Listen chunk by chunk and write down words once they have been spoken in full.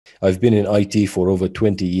I've been in IT for over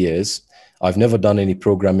 20 years. I've never done any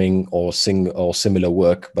programming or similar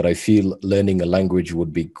work, but I feel learning a language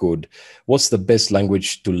would be good. What's the best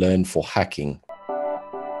language to learn for hacking?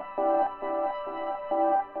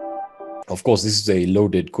 Of course, this is a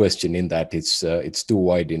loaded question in that it's too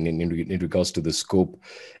wide in regards to the scope.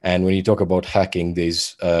 And when you talk about hacking,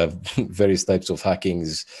 there's various types of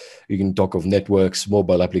hackings. You can talk of networks,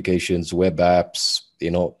 mobile applications, web apps,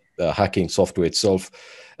 hacking software itself.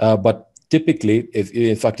 But typically, if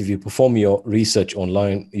you perform your research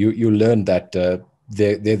online, you learn that there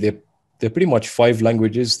are pretty much 5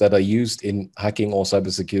 languages that are used in hacking or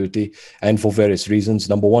cybersecurity, and for various reasons.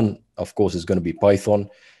 Number one, of course, is going to be Python,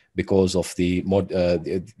 because of the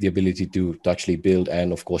ability to actually build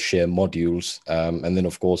and, of course, share modules, and then,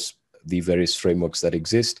 of course, the various frameworks that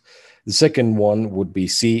exist. The second one would be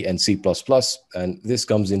C and C++, and this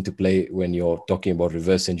comes into play when you're talking about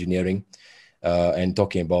reverse engineering and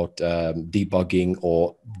talking about debugging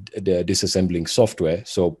or disassembling software.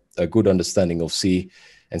 So a good understanding of C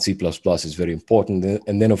and C++ is very important.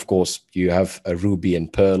 And then, of course, you have Ruby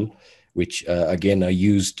and Perl, which again are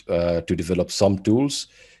used to develop some tools,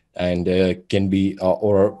 and can be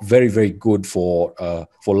or are very, very good for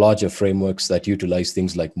larger frameworks that utilize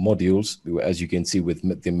things like modules, as you can see with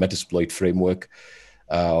the Metasploit framework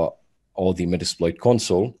or the Metasploit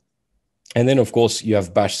console. And then, of course, you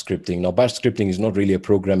have Bash scripting. Now, Bash scripting is not really a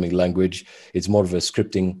programming language. It's more of a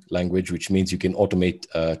scripting language, which means you can automate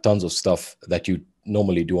tons of stuff that you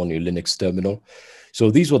normally do on your Linux terminal.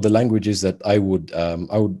 So these were the languages that I would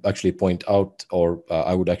actually point out, or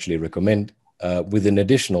I would actually recommend, with an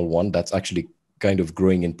additional one that's actually kind of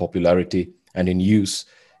growing in popularity and in use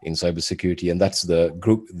in cybersecurity, and that's the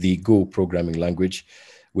Go programming language,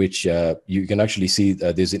 which you can actually see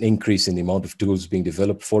there's an increase in the amount of tools being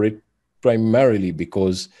developed for it, primarily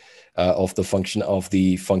because of the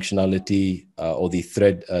functionality or the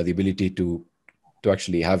thread, the ability to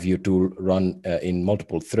actually have your tool run in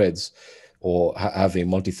multiple threads, or have a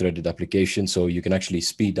multi-threaded application, so you can actually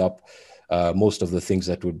speed up most of the things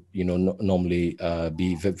that would normally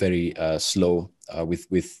be very slow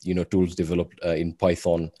with tools developed in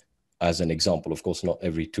Python, as an example. Of course, not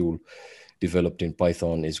every tool developed in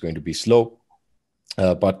Python is going to be slow,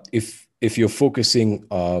 but if you're focusing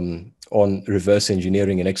on reverse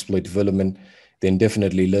engineering and exploit development, then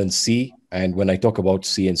definitely learn C. And when I talk about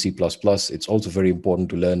C and C++, it's also very important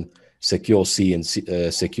to learn secure C and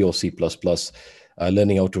secure C++.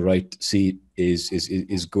 Learning how to write C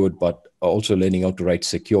is good, but also learning how to write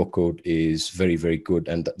secure code is very, very good.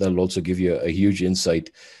 And that'll also give you a huge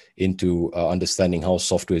insight into understanding how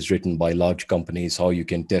software is written by large companies, how you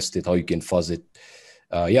can test it, how you can fuzz it.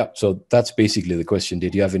 So that's basically the question.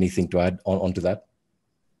 Did you have anything to add onto that?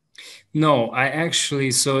 No,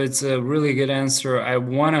 so it's a really good answer. I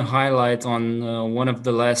want to highlight on one of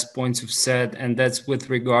the last points you've said, and that's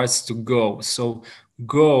with regards to Go. So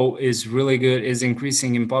Go is really good, is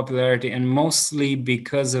increasing in popularity, and mostly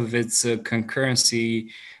because of its concurrency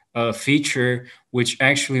feature, which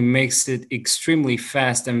actually makes it extremely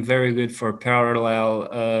fast and very good for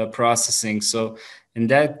parallel processing. So in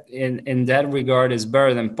that regard, is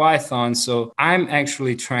better than Python. So I'm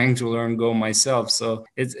actually trying to learn Go myself. So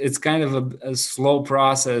it's kind of a slow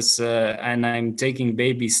process, and I'm taking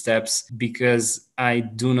baby steps because I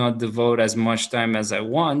do not devote as much time as I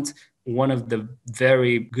want. One of the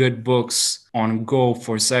very good books on Go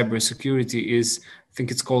for cybersecurity is, I think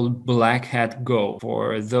it's called Black Hat Go.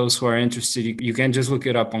 For those who are interested, you can just look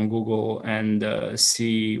it up on Google and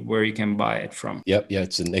see where you can buy it from. Yeah,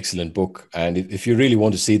 it's an excellent book. And if you really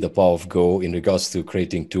want to see the power of Go in regards to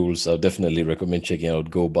creating tools, I'll definitely recommend checking out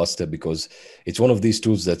Go Buster, because it's one of these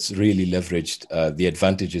tools that's really leveraged the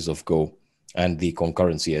advantages of Go and the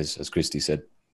concurrency, as Christy said.